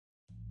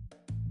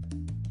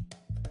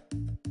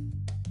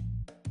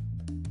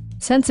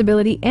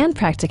sensibility, and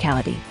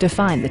practicality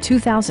define the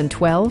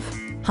 2012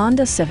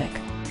 Honda Civic.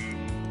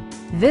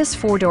 This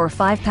four-door,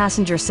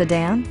 five-passenger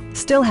sedan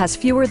still has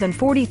fewer than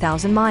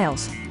 40,000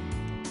 miles.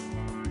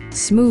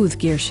 Smooth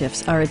gear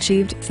shifts are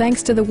achieved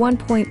thanks to the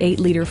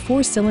 1.8-liter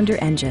four-cylinder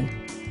engine.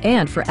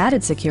 And for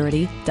added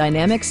security,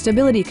 dynamic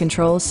stability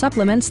control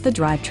supplements the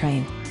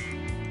drivetrain.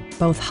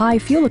 Both high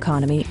fuel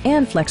economy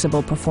and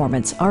flexible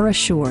performance are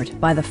assured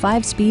by the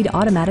 5-speed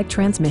automatic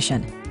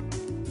transmission.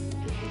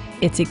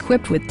 It's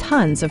equipped with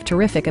tons of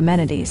terrific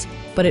amenities,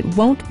 but it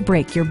won't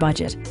break your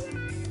budget,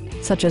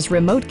 such as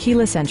remote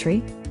keyless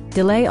entry,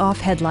 delay-off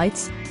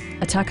headlights,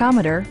 a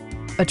tachometer,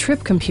 a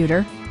trip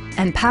computer,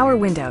 and power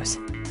windows.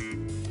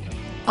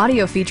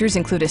 Audio features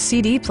include a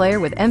CD player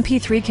with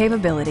MP3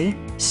 capability,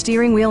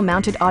 steering wheel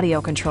mounted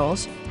audio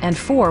controls, and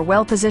 4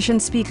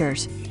 well-positioned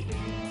speakers.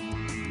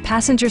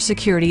 Passenger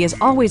security is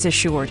always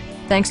assured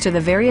thanks to the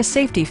various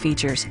safety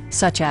features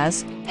such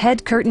as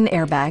head curtain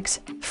airbags,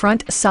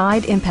 front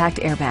side impact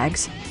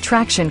airbags,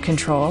 traction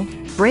control,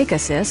 brake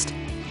assist,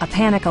 a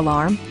panic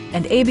alarm,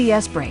 and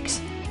ABS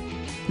brakes.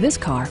 This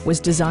car was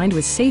designed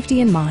with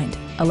safety in mind,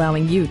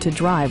 allowing you to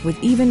drive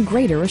with even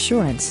greater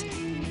assurance.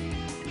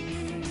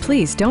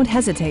 Please don't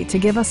hesitate to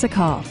give us a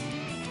call.